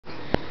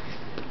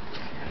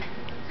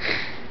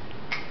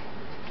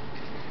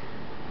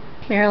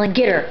Marilyn,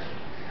 get her.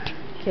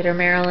 Get her,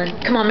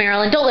 Marilyn. Come on,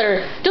 Marilyn. Don't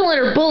let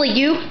her bully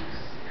you.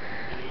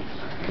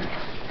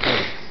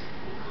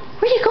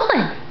 Where are you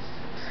going?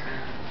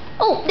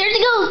 Oh, there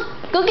she goes.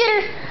 Go get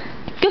her.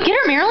 Go get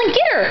her, Marilyn.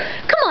 Get her.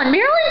 Come on,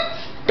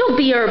 Marilyn. Don't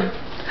be her.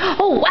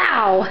 Oh,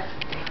 wow.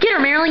 Get her,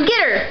 Marilyn.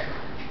 Get her.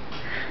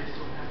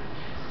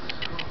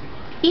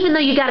 Even though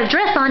you got a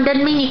dress on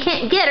doesn't mean you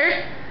can't get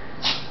her.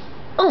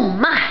 Oh,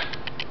 my.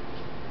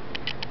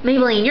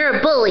 Maybelline, you're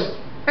a bully.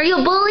 Are you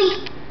a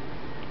bully?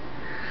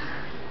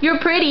 You're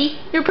pretty.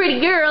 You're a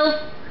pretty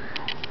girl.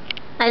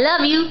 I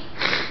love you.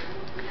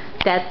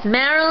 That's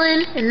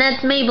Marilyn, and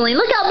that's Maybelline.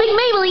 Look how big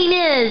Maybelline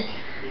is.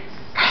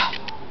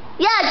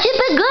 Yeah, she's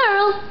a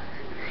girl.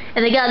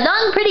 And they got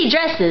long, pretty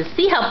dresses.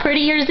 See how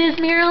pretty yours is,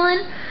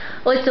 Marilyn?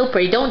 Oh, it's so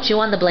pretty. Don't chew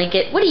on the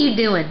blanket. What are you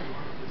doing?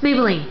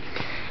 Maybelline.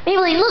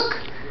 Maybelline, look.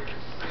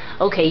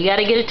 Okay, you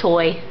gotta get a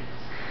toy.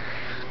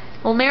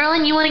 Well,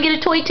 Marilyn, you want to get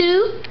a toy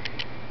too?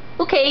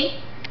 Okay.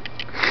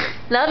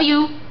 Love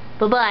you.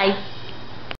 Bye-bye.